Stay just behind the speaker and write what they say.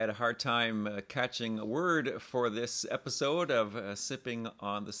Had a hard time catching a word for this episode of Sipping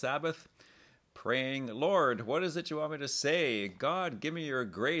on the Sabbath. Praying, Lord, what is it you want me to say? God, give me your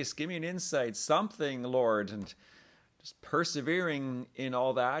grace, give me an insight, something, Lord. And just persevering in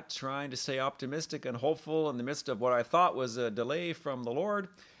all that, trying to stay optimistic and hopeful in the midst of what I thought was a delay from the Lord.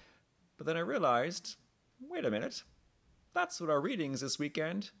 But then I realized, wait a minute, that's what our readings this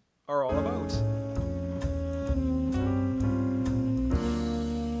weekend are all about.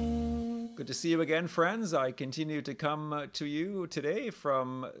 Good to see you again, friends. I continue to come to you today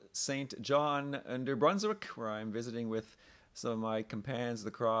from St. John, New Brunswick, where I'm visiting with some of my companions of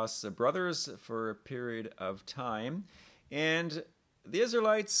the cross brothers for a period of time. And the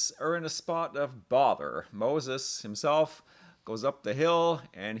Israelites are in a spot of bother. Moses himself goes up the hill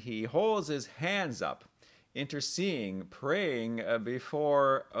and he holds his hands up, interceding, praying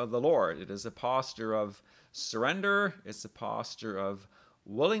before the Lord. It is a posture of surrender. It's a posture of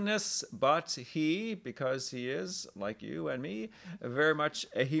willingness, but he, because he is, like you and me, very much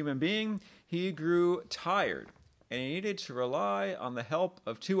a human being, he grew tired, and he needed to rely on the help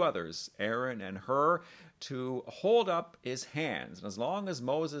of two others, Aaron and Hur, to hold up his hands. And as long as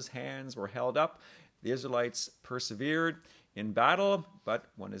Moses' hands were held up, the Israelites persevered in battle, but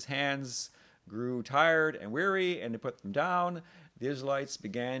when his hands grew tired and weary and he put them down, the Israelites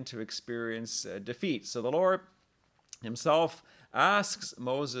began to experience defeat. So the Lord himself asks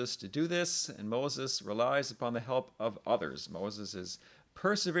Moses to do this, and Moses relies upon the help of others. Moses is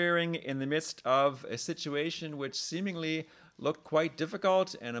persevering in the midst of a situation which seemingly looked quite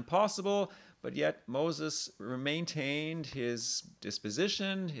difficult and impossible, but yet Moses maintained his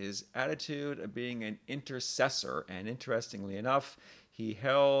disposition, his attitude of being an intercessor. And interestingly enough, he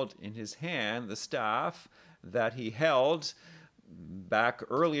held in his hand the staff that he held back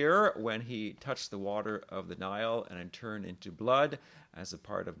earlier when he touched the water of the Nile and it turned into blood as a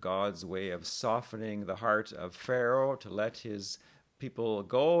part of God's way of softening the heart of Pharaoh to let his people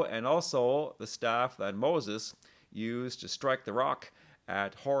go, and also the staff that Moses used to strike the rock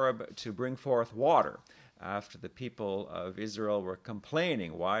at Horeb to bring forth water after the people of Israel were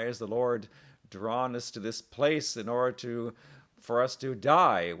complaining, why has the Lord drawn us to this place in order for us to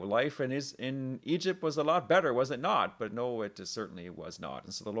die? Well, life in Egypt was a lot better, was it not? But no, it certainly was not.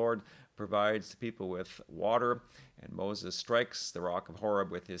 And so the Lord provides the people with water, and Moses strikes the rock of Horeb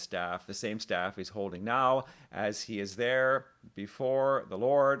with his staff, the same staff he's holding now as he is there before the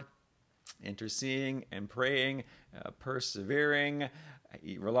Lord, interceding and praying, persevering,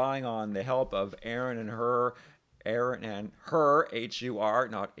 relying on the help of Aaron and Hur, H-U-R,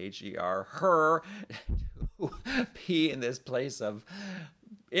 not H-E-R, Hur, to be in this place of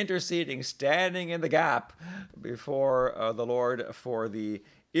interceding, standing in the gap before the Lord for the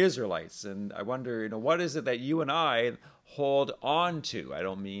Israelites. And I wonder, what is it that you and I hold on to? I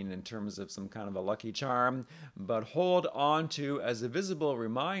don't mean in terms of some kind of a lucky charm, but hold on to as a visible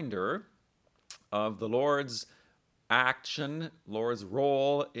reminder of the Lord's action, Lord's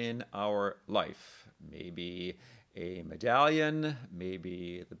role in our life. Maybe a medallion,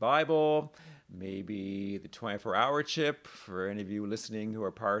 maybe the Bible, maybe the 24-hour chip for any of you listening who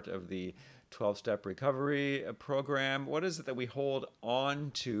are part of the 12-step recovery program. What is it that we hold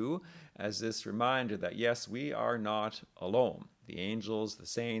on to as this reminder that, yes, we are not alone? The angels, the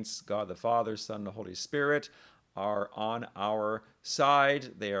saints, God the Father, Son, the Holy Spirit are on our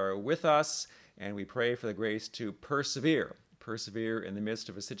side. They are with us, and we pray for the grace to persevere in the midst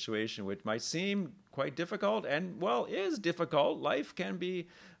of a situation which might seem quite difficult, and, well, is difficult. Life can be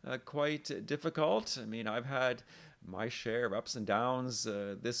quite difficult. I mean, I've had my share of ups and downs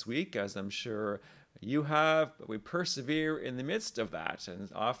this week, as I'm sure you have, but we persevere in the midst of that.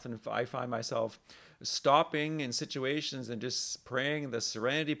 And often I find myself stopping in situations and just praying the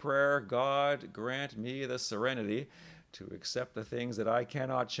serenity prayer, God, grant me the serenity to accept the things that I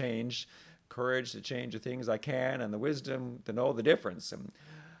cannot change, courage to change the things I can, and the wisdom to know the difference. And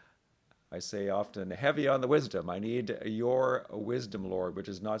I say often, heavy on the wisdom. I need your wisdom, Lord, which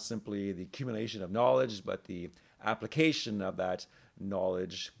is not simply the accumulation of knowledge, but the application of that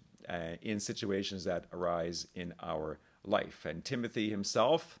knowledge in situations that arise in our life. And Timothy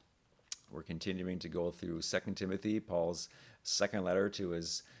himself, we're continuing to go through 2 Timothy, Paul's second letter to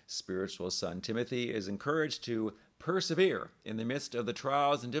his spiritual son Timothy, is encouraged to persevere in the midst of the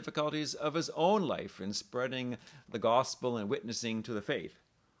trials and difficulties of his own life in spreading the gospel and witnessing to the faith.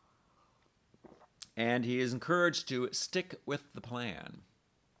 And he is encouraged to stick with the plan.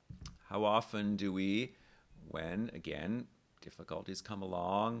 How often do we, when, again, difficulties come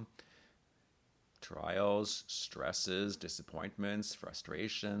along, trials, stresses, disappointments,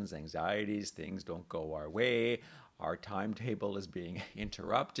 frustrations, anxieties, things don't go our way, our timetable is being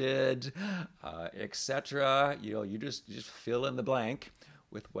interrupted, etc. You just fill in the blank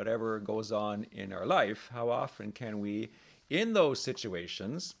with whatever goes on in our life. How often can we, in those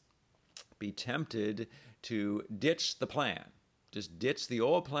situations, be tempted to ditch the plan? Just ditch the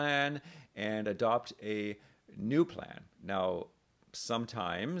old plan and adopt a new plan. Now,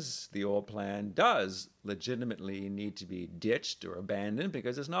 sometimes the old plan does legitimately need to be ditched or abandoned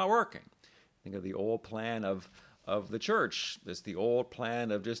because it's not working. Think of the old plan of the church. It's the old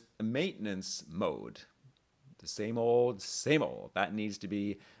plan of just maintenance mode. The same old, same old. That needs to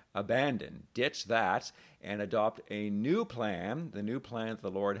be abandoned. Ditch that and adopt a new plan, the new plan that the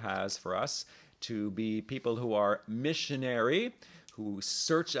Lord has for us, to be people who are missionary, who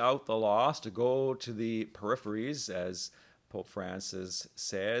search out the lost, to go to the peripheries, as Pope Francis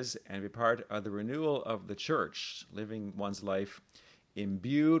says, and be part of the renewal of the church, living one's life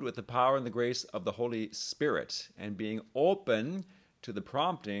imbued with the power and the grace of the Holy Spirit, and being open to the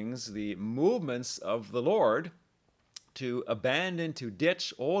promptings, the movements of the Lord, to abandon, to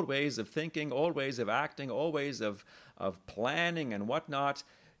ditch old ways of thinking, old ways of acting, old ways of planning and whatnot,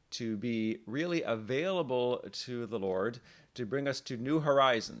 to be really available to the Lord, to bring us to new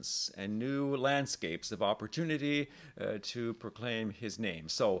horizons and new landscapes of opportunity to proclaim His name.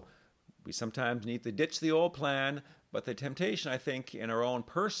 So we sometimes need to ditch the old plan, but the temptation, I think, in our own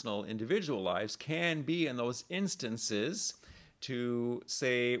personal, individual lives can be in those instances to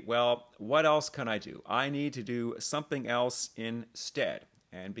say, well, what else can I do? I need to do something else instead.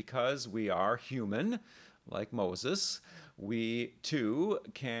 And because we are human, like Moses, we too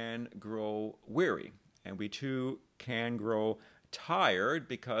can grow weary, and we too can grow tired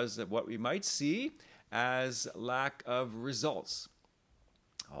because of what we might see as lack of results.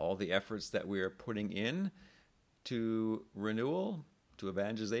 All the efforts that we are putting in to renewal, to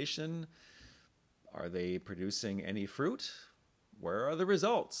evangelization, are they producing any fruit? Where are the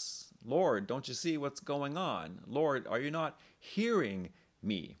results? Lord, don't you see what's going on? Lord, are you not hearing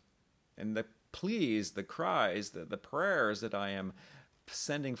me? And the pleas, the cries, the prayers that I am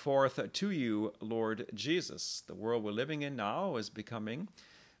sending forth to you, Lord Jesus. The world we're living in now is becoming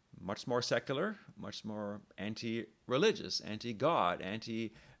much more secular, much more anti-religious, anti-God,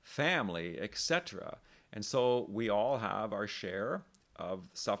 anti-family, etc. And so we all have our share of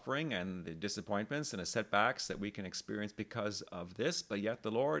suffering and the disappointments and the setbacks that we can experience because of this. But yet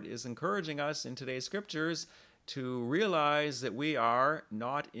the Lord is encouraging us in today's scriptures to realize that we are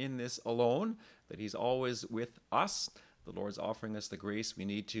not in this alone, that He's always with us. The Lord's offering us the grace we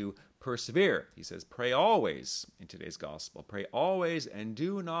need to persevere. He says, pray always in today's gospel. Pray always and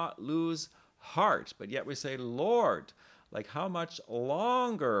do not lose heart. But yet we say, Lord, like how much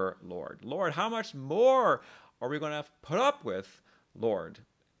longer, Lord? Lord, how much more are we going to have to put up with, Lord?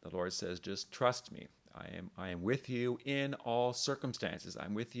 The Lord says, just trust me. I am with you in all circumstances.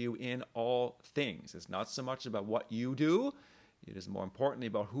 I'm with you in all things. It's not so much about what you do. It is more importantly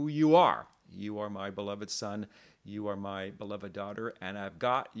about who you are. You are my beloved son. You are my beloved daughter, and I've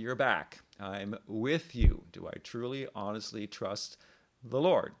got your back. I'm with you. Do I truly, honestly trust the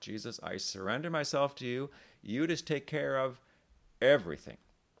Lord? Jesus, I surrender myself to you. You just take care of everything.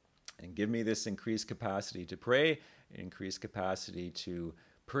 And give me this increased capacity to pray, increased capacity to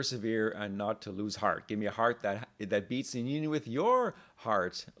persevere and not to lose heart. Give me a heart that beats in union with your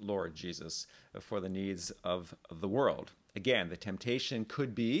heart, Lord Jesus, for the needs of the world. Again, the temptation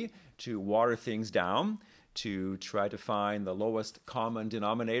could be to water things down, to try to find the lowest common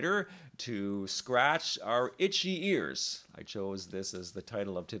denominator, to scratch our itchy ears. I chose this as the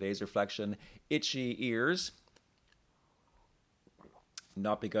title of today's reflection, Itchy Ears.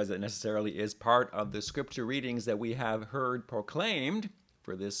 Not because it necessarily is part of the scripture readings that we have heard proclaimed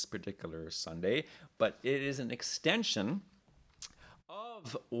for this particular Sunday, but it is an extension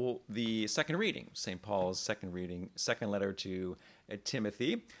of the second reading, St. Paul's second letter to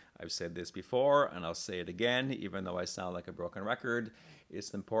Timothy. I've said this before, and I'll say it again, even though I sound like a broken record.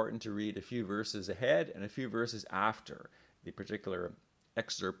 It's important to read a few verses ahead and a few verses after the particular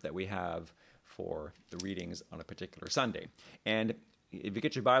excerpt that we have for the readings on a particular Sunday. And if you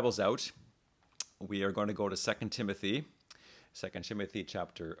get your Bibles out, we are going to go to 2 Timothy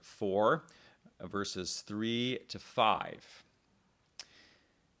chapter 4, verses 3 to 5.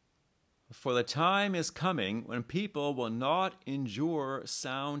 For the time is coming when people will not endure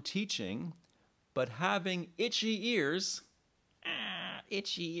sound teaching, but having itchy ears. Now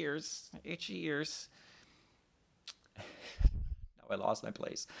I lost my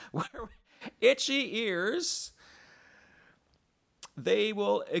place. Itchy ears. They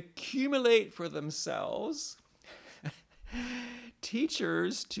will accumulate for themselves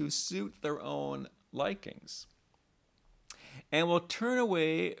teachers to suit their own likings. and will turn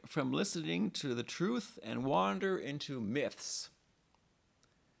away from listening to the truth and wander into myths.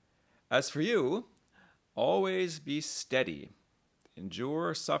 As for you, always be steady,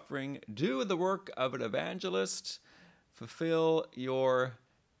 endure suffering, do the work of an evangelist, fulfill your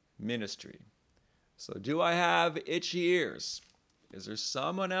ministry. So do I have itchy ears? Is there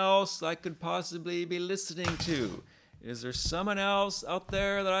someone else I could possibly be listening to? Is there someone else out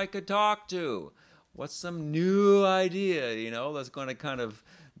there that I could talk to? What's some new idea, that's going to kind of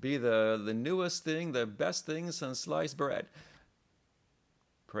be the newest thing, the best thing since sliced bread?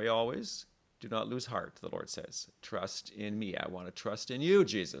 Pray always. Do not lose heart, the Lord says. Trust in me. I want to trust in you,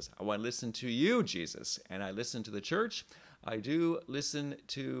 Jesus. I want to listen to you, Jesus. And I listen to the church. I do listen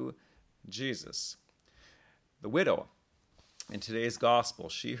to Jesus. The widow in today's gospel,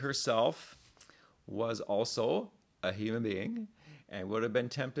 she herself was also a human being and would have been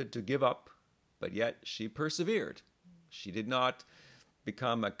tempted to give up, but yet she persevered. She did not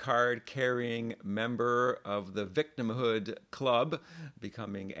become a card-carrying member of the victimhood club,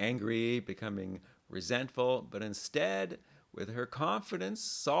 becoming angry, becoming resentful, but instead, with her confidence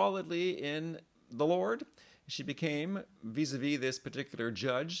solidly in the Lord, she became, vis-a-vis this particular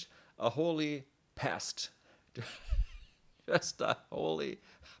judge, a holy pest. Just a holy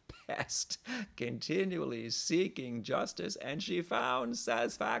pest, continually seeking justice, and she found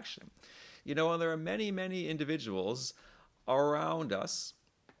satisfaction. And there are many, many individuals around us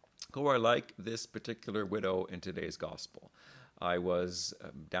who are like this particular widow in today's gospel. I was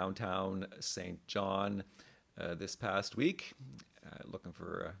downtown St. John this past week, looking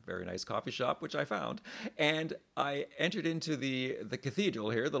for a very nice coffee shop, which I found. And I entered into the cathedral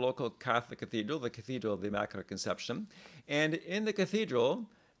here, the local Catholic cathedral, the Cathedral of the Immaculate Conception. And in the cathedral,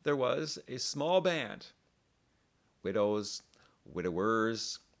 there was a small band. Widows,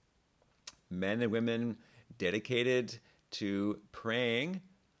 widowers, men and women dedicated to praying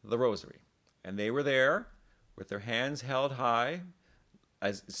the rosary. And they were there with their hands held high,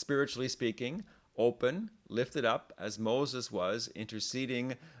 as spiritually speaking, open, lifted up, as Moses was,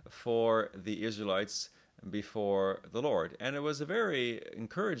 interceding for the Israelites before the Lord. And it was a very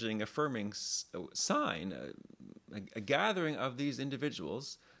encouraging, affirming sign, a gathering of these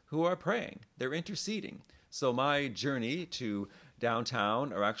individuals who are praying. They're interceding. So my journey to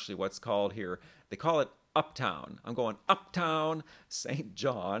downtown, or actually what's called here, they call it Uptown. I'm going Uptown St.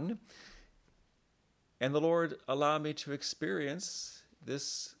 John. And the Lord allowed me to experience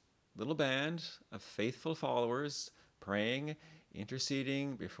this little band of faithful followers praying,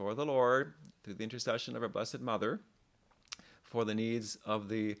 interceding before the Lord through the intercession of our Blessed Mother for the needs of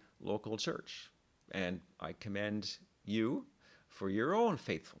the local church. And I commend you for your own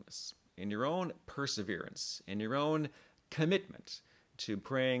faithfulness, in your own perseverance, in your own commitment to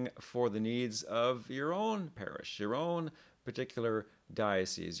praying for the needs of your own parish, your own particular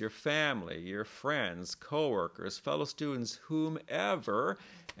diocese, your family, your friends, co-workers, fellow students, whomever,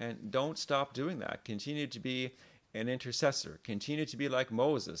 and don't stop doing that. Continue to be an intercessor. Continue to be like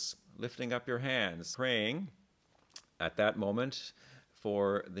Moses, lifting up your hands, praying at that moment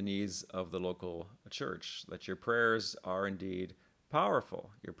for the needs of the local church. That your prayers are indeed powerful.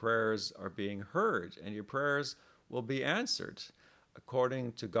 Your prayers are being heard, and your prayers will be answered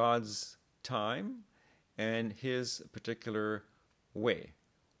according to God's time and his particular way.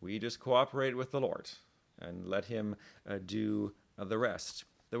 We just cooperate with the Lord and let him do the rest.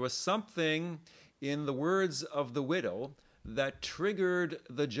 There was something in the words of the widow that triggered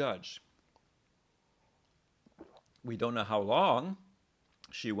the judge. We don't know how long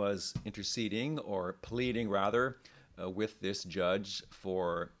she was interceding, or pleading rather, with this judge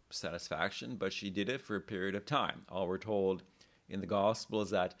for satisfaction, but she did it for a period of time. All we're told in the gospel is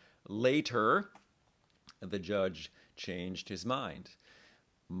that later the judge changed his mind.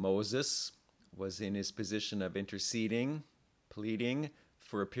 Moses was in his position of interceding, pleading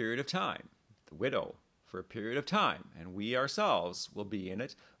for a period of time. The widow for a period of time, and we ourselves will be in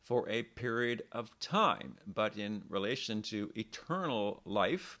it for a period of time. But in relation to eternal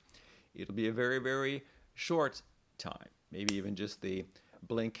life, it'll be a very, very short time, maybe even just the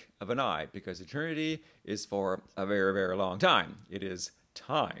blink of an eye, because eternity is for a very, very long time. It is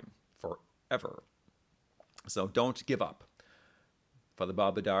time forever. So don't give up. Father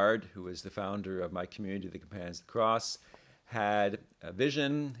Bob Bedard, who is the founder of my community, the Companions of the Cross, had a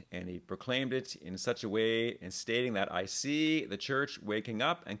vision, and he proclaimed it in such a way, in stating that I see the church waking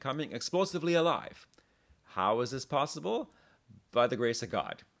up and coming explosively alive. How is this possible? By the grace of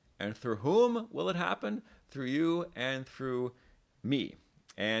God. And through whom will it happen? Through you and through me.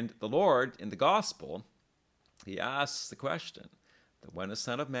 And the Lord, in the gospel, he asks the question that when the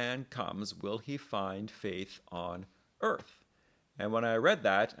Son of Man comes, will he find faith on earth? And when I read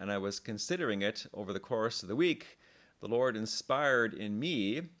that and I was considering it over the course of the week, the Lord inspired in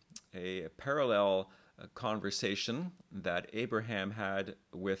me a parallel conversation that Abraham had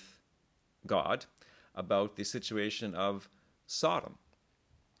with God about the situation of Sodom.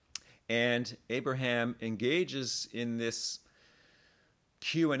 And Abraham engages in this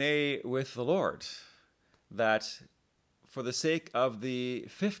Q&A with the Lord that for the sake of the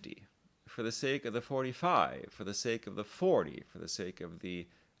 50, for the sake of the 45, for the sake of the 40, for the sake of the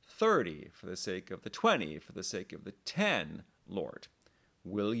 30, for the sake of the 20, for the sake of the 10, Lord,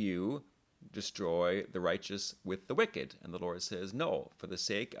 will you destroy the righteous with the wicked? And the Lord says, no, for the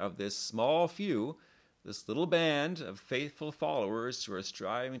sake of this small few, this little band of faithful followers who are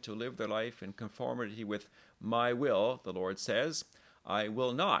striving to live their life in conformity with my will, the Lord says, I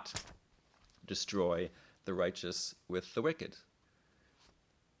will not destroy the righteous with the wicked.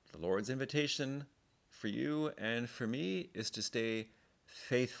 The Lord's invitation for you and for me is to stay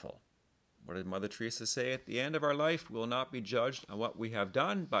faithful. What did Mother Teresa say? At the end of our life, we will not be judged on what we have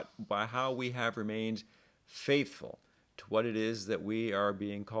done, but by how we have remained faithful to what it is that we are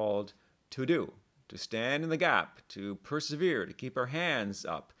being called to do, to stand in the gap, to persevere, to keep our hands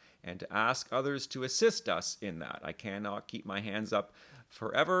up, and to ask others to assist us in that. I cannot keep my hands up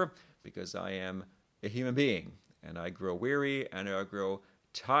forever because I am a human being, and I grow weary and I grow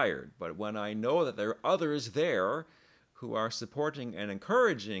tired. But when I know that there are others there who are supporting and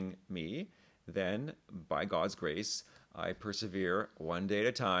encouraging me, then by God's grace, I persevere one day at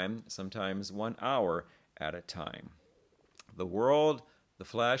a time, sometimes 1 hour at a time. The world, the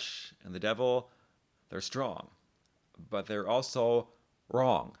flesh, and the devil, they're strong, but they're also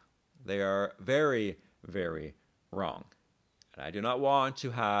wrong. They are very, very wrong. And I do not want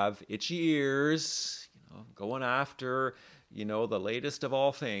to have itchy ears, going after, the latest of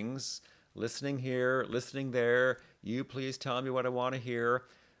all things, listening here, listening there. You please tell me what I want to hear.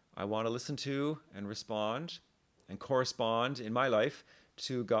 I want to listen to and respond and correspond in my life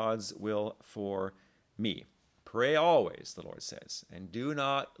to God's will for me. Pray always, the Lord says, and do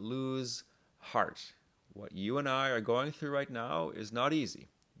not lose heart. What you and I are going through right now is not easy.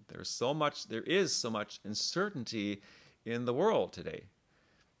 There is so much uncertainty in the world today,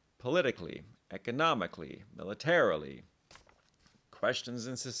 politically, economically, militarily, questions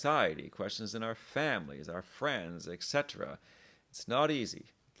in society, questions in our families, our friends, etc. It's not easy.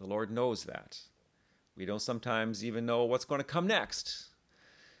 The Lord knows that. We don't sometimes even know what's going to come next.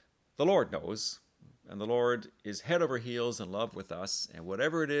 The Lord knows, and the Lord is head over heels in love with us, and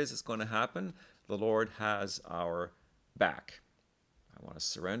whatever it is that's going to happen, the Lord has our back. I want to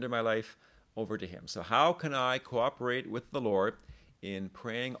surrender my life over to Him. So how can I cooperate with the Lord in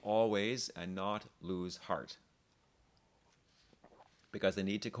praying always and not lose heart? Because I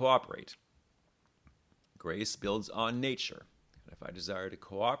need to cooperate. Grace builds on nature. And if I desire to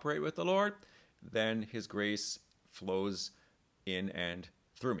cooperate with the Lord, then His grace flows in and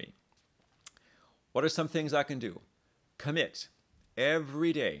through me. What are some things I can do? Commit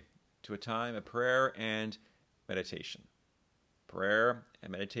every day to a time of prayer and meditation. Prayer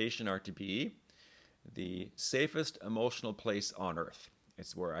and meditation are to be the safest emotional place on earth.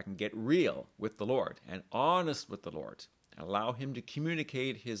 It's where I can get real with the Lord and honest with the Lord and allow Him to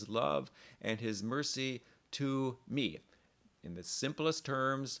communicate His love and His mercy to me. In the simplest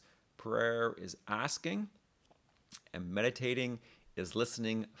terms, prayer is asking and meditating is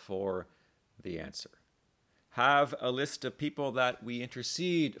listening for the answer. Have a list of people that we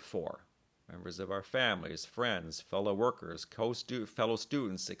intercede for, members of our families, friends, fellow workers, fellow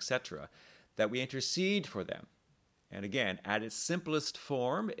students, etc., that we intercede for them. And again, at its simplest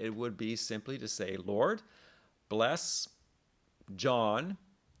form, it would be simply to say, Lord, bless John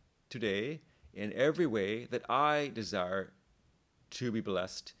today in every way that I desire to be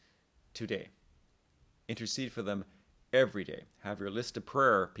blessed today. Intercede for them every day. Have your list of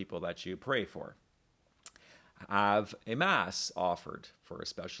prayer people that you pray for. Have a mass offered for a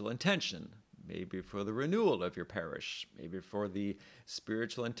special intention, maybe for the renewal of your parish, maybe for the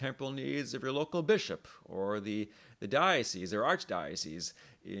spiritual and temporal needs of your local bishop or the diocese or archdiocese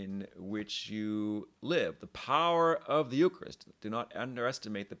in which you live. The power of the Eucharist. Do not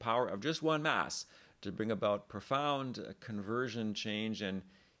underestimate the power of just one mass to bring about profound conversion, change, and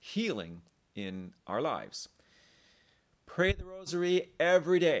healing in our lives. Pray the rosary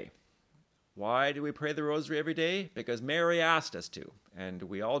every day. Why do we pray the rosary every day? Because Mary asked us to, and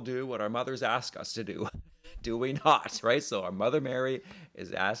we all do what our mothers ask us to do. Do we not, right? So our Mother Mary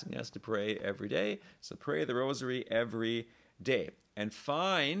is asking us to pray every day. So pray the rosary every day. And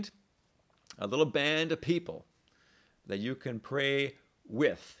find a little band of people that you can pray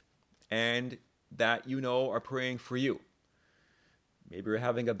with and that you know are praying for you. Maybe you're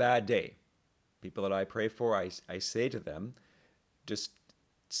having a bad day. People that I pray for, I say to them, just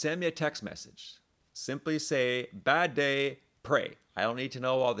send me a text message. Simply say, bad day, pray. I don't need to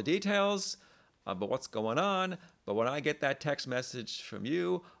know all the details about what's going on, but when I get that text message from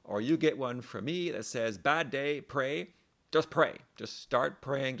you, or you get one from me that says, bad day, pray, just pray. Just start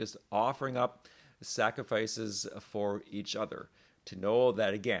praying, just offering up sacrifices for each other. To know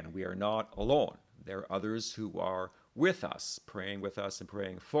that, again, we are not alone. There are others who are with us, praying with us and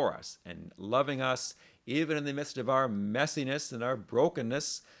praying for us, and loving us, even in the midst of our messiness and our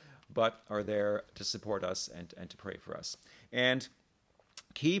brokenness, but are there to support us and to pray for us. And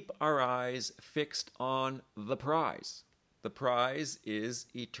keep our eyes fixed on the prize. The prize is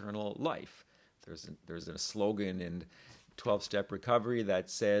eternal life. There's a slogan in 12-Step Recovery that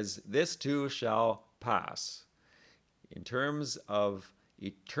says, this too shall pass. In terms of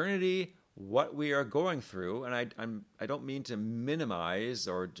eternity, what we are going through, and I don't mean to minimize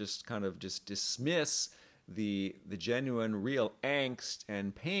or just kind of just dismiss the genuine, real angst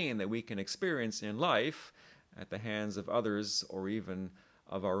and pain that we can experience in life at the hands of others or even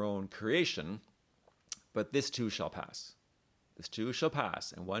of our own creation, but this too shall pass. This too shall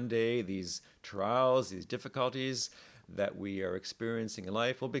pass, and one day these trials, these difficulties that we are experiencing in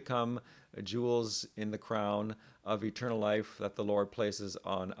life will become jewels in the crown of eternal life that the Lord places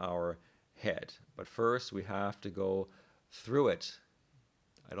on our head. But first, we have to go through it.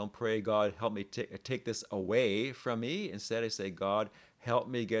 I don't pray, God, help me take this away from me. Instead, I say, God, help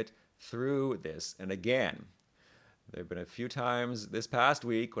me get through this. And again, there have been a few times this past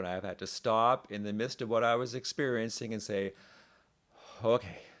week when I've had to stop in the midst of what I was experiencing and say,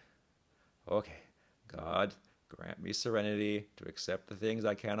 okay, God, grant me serenity to accept the things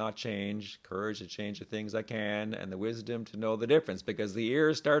I cannot change, courage to change the things I can, and the wisdom to know the difference, because the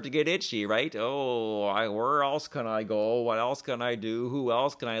ears start to get itchy, right? Where else can I go? What else can I do? Who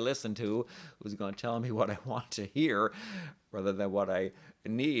else can I listen to? Who's going to tell me what I want to hear rather than what I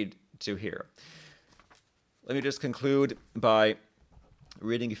need to hear? Let me just conclude by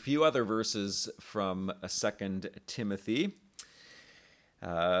reading a few other verses from 2 Timothy.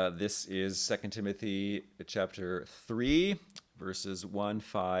 This is 2 Timothy chapter 3, verses 1,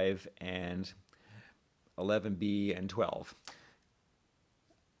 5, and 11b and 12.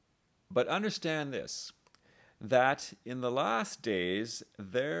 But understand this, that in the last days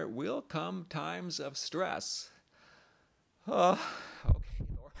there will come times of stress. Okay,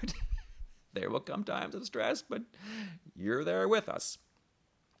 Lord. There will come times of stress, but you're there with us.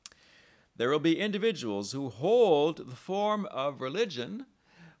 There will be individuals who hold the form of religion,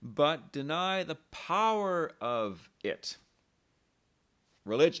 but deny the power of it.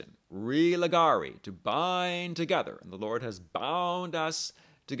 Religion, religare, to bind together. And the Lord has bound us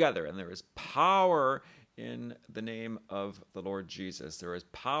together. And there is power in the name of the Lord Jesus. There is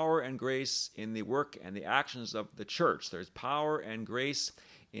power and grace in the work and the actions of the church. There's power and grace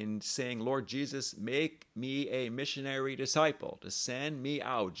in saying, Lord Jesus, make me a missionary disciple, to send me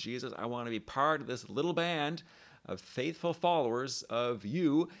out. Jesus, I want to be part of this little band of faithful followers of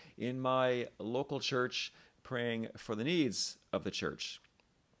you in my local church, praying for the needs of the church.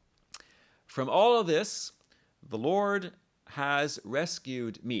 From all of this, the Lord has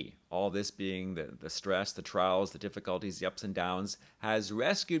rescued me. All this being the stress, the trials, the difficulties, the ups and downs, has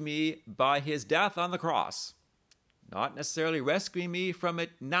rescued me by his death on the cross. Not necessarily rescuing me from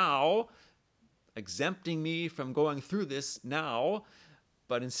it now, exempting me from going through this now,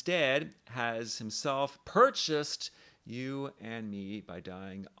 but instead has himself purchased you and me by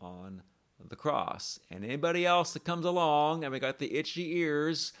dying on the cross. And anybody else that comes along and we got the itchy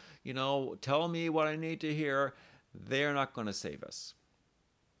ears, tell me what I need to hear, they're not going to save us.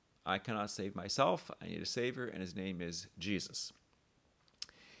 I cannot save myself. I need a Savior, and his name is Jesus.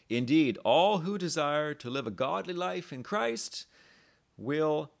 Indeed, all who desire to live a godly life in Christ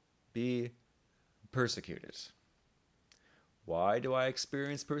will be persecuted. Why do I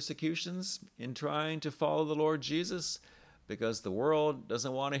experience persecutions in trying to follow the Lord Jesus? Because the world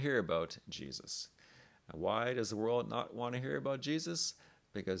doesn't want to hear about Jesus. And why does the world not want to hear about Jesus?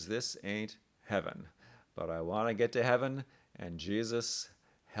 Because this ain't heaven. But I want to get to heaven, and Jesus,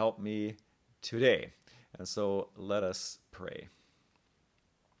 help me today. And so let us pray.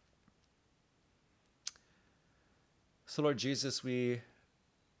 So, Lord Jesus, we,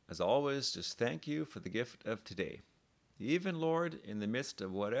 as always, just thank you for the gift of today. Even, Lord, in the midst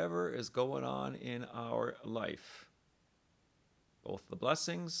of whatever is going on in our life, both the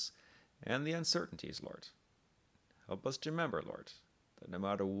blessings and the uncertainties, Lord, help us to remember, Lord, that no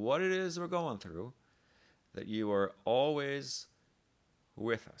matter what it is we're going through, that you are always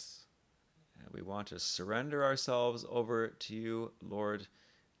with us. And we want to surrender ourselves over to you, Lord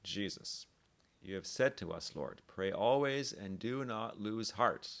Jesus. You have said to us, Lord, pray always and do not lose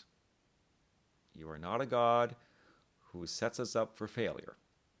heart. You are not a God who sets us up for failure.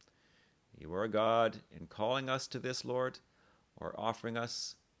 You are a God in calling us to this, Lord, or offering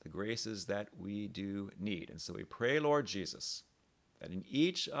us the graces that we do need. And so we pray, Lord Jesus, that in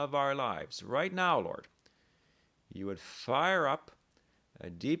each of our lives, right now, Lord, you would fire up a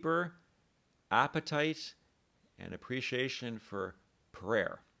deeper appetite and appreciation for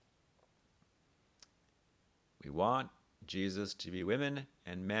prayer. We want, Jesus, to be women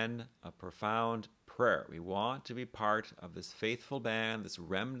and men of profound prayer. We want to be part of this faithful band, this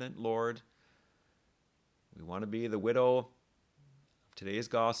remnant, Lord. We want to be the widow of today's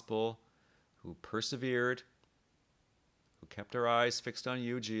gospel who persevered, who kept our eyes fixed on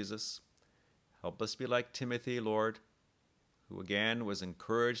you, Jesus. Help us be like Timothy, Lord, who again was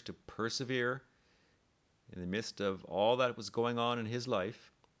encouraged to persevere in the midst of all that was going on in his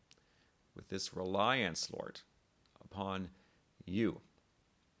life with this reliance, Lord, upon you.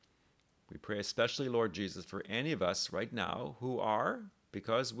 We pray especially, Lord Jesus, for any of us right now who are,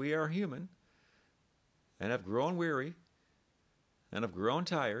 because we are human, and have grown weary, and have grown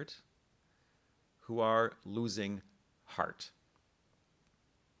tired, who are losing heart.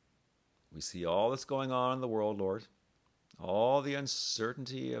 We see all that's going on in the world, Lord, all the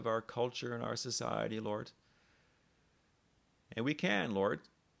uncertainty of our culture and our society, Lord. And we can, Lord,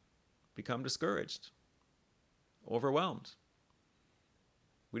 become discouraged, overwhelmed.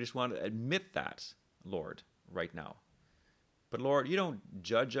 We just want to admit that, Lord, right now. But Lord, you don't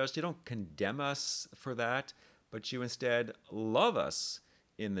judge us, you don't condemn us for that, but you instead love us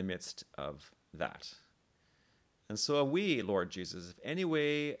in the midst of that. And so we, Lord Jesus, if any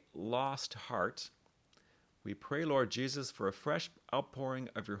way lost heart, we pray, Lord Jesus, for a fresh outpouring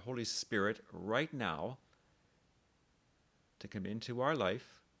of your Holy Spirit right now to come into our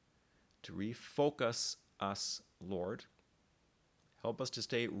life, to refocus us, Lord. Help us to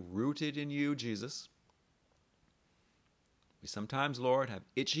stay rooted in you, Jesus. We sometimes, Lord, have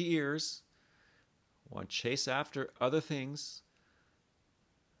itchy ears, want to chase after other things.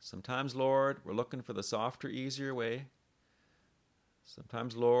 Sometimes, Lord, we're looking for the softer, easier way.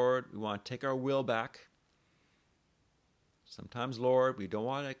 Sometimes, Lord, we want to take our will back. Sometimes, Lord, we don't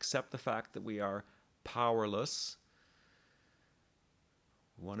want to accept the fact that we are powerless.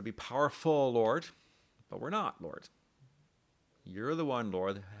 We want to be powerful, Lord, but we're not, Lord. You're the one,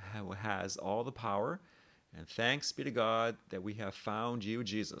 Lord, who has all the power, and thanks be to God that we have found you,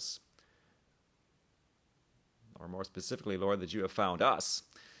 Jesus. Or more specifically, Lord, that you have found us.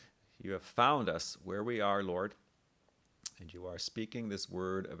 You have found us where we are, Lord, and you are speaking this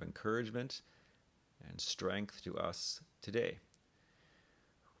word of encouragement and strength to us today.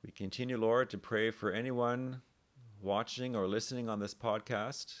 We continue, Lord, to pray for anyone watching or listening on this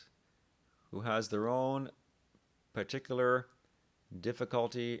podcast who has their own particular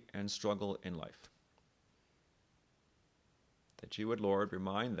difficulty and struggle in life. That you would, Lord,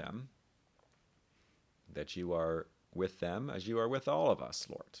 remind them that you are with them as you are with all of us,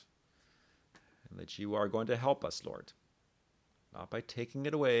 Lord. And that you are going to help us, Lord. Not by taking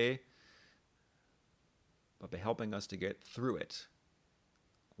it away, but by helping us to get through it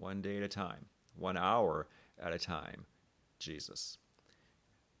one day at a time, 1 hour at a time, Jesus.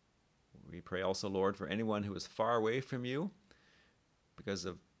 We pray also, Lord, for anyone who is far away from you because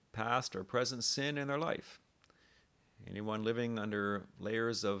of past or present sin in their life. Anyone living under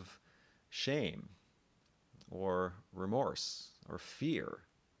layers of shame or remorse or fear,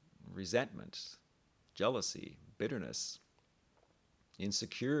 resentment, jealousy, bitterness,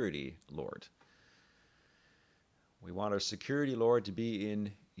 insecurity, Lord. We want our security, Lord, to be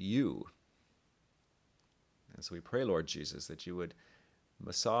in you. And so we pray, Lord Jesus, that you would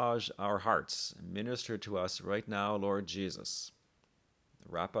massage our hearts and minister to us right now, Lord Jesus.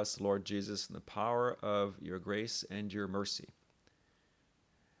 Wrap us, Lord Jesus, in the power of your grace and your mercy.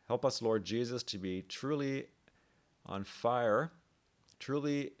 Help us, Lord Jesus, to be truly on fire,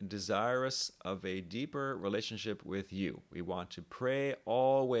 truly desirous of a deeper relationship with you. We want to pray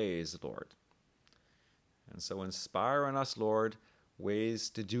always, Lord. And so inspire in us, Lord, ways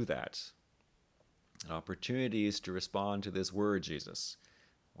to do that, and opportunities to respond to this word, Jesus.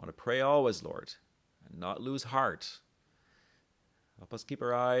 I want to pray always, Lord, and not lose heart. Help us keep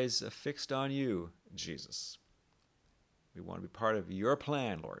our eyes fixed on you, Jesus. We want to be part of your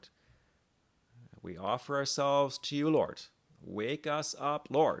plan, Lord. We offer ourselves to you, Lord. Wake us up,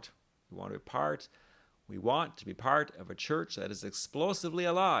 Lord. We want to be part of a church that is explosively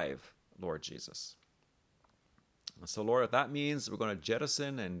alive, Lord Jesus. And so, Lord, if that means we're going to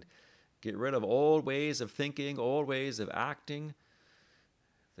jettison and get rid of old ways of thinking, old ways of acting.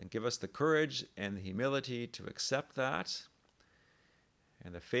 Then give us the courage and the humility to accept that,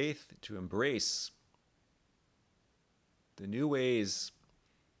 and the faith to embrace the new ways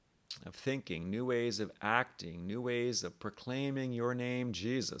of thinking, new ways of acting, new ways of proclaiming your name,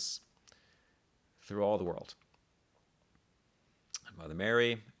 Jesus, through all the world. And Mother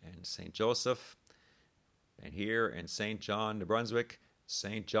Mary and St. Joseph, and here in St. John, New Brunswick,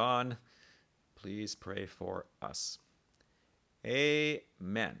 St. John, please pray for us.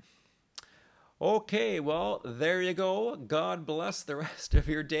 Amen. Okay, well, there you go. God bless the rest of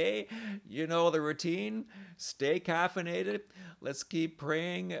your day. You know the routine. Stay caffeinated. Let's keep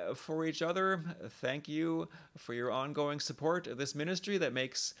praying for each other. Thank you for your ongoing support of this ministry that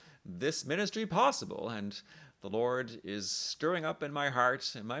makes this ministry possible. And the Lord is stirring up in my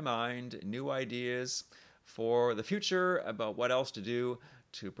heart and my mind new ideas for the future about what else to do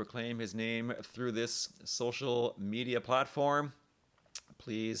to proclaim his name through this social media platform.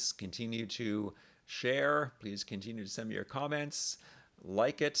 Please continue to share. Please continue to send me your comments,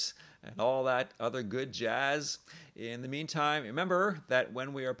 like it, and all that other good jazz. In the meantime, remember that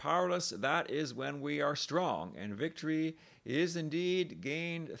when we are powerless, that is when we are strong, and victory is indeed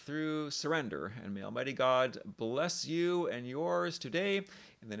gained through surrender. And may Almighty God bless you and yours today,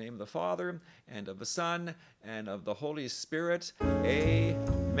 in the name of the Father, and of the Son, and of the Holy Spirit.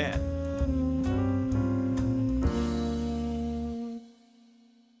 Amen.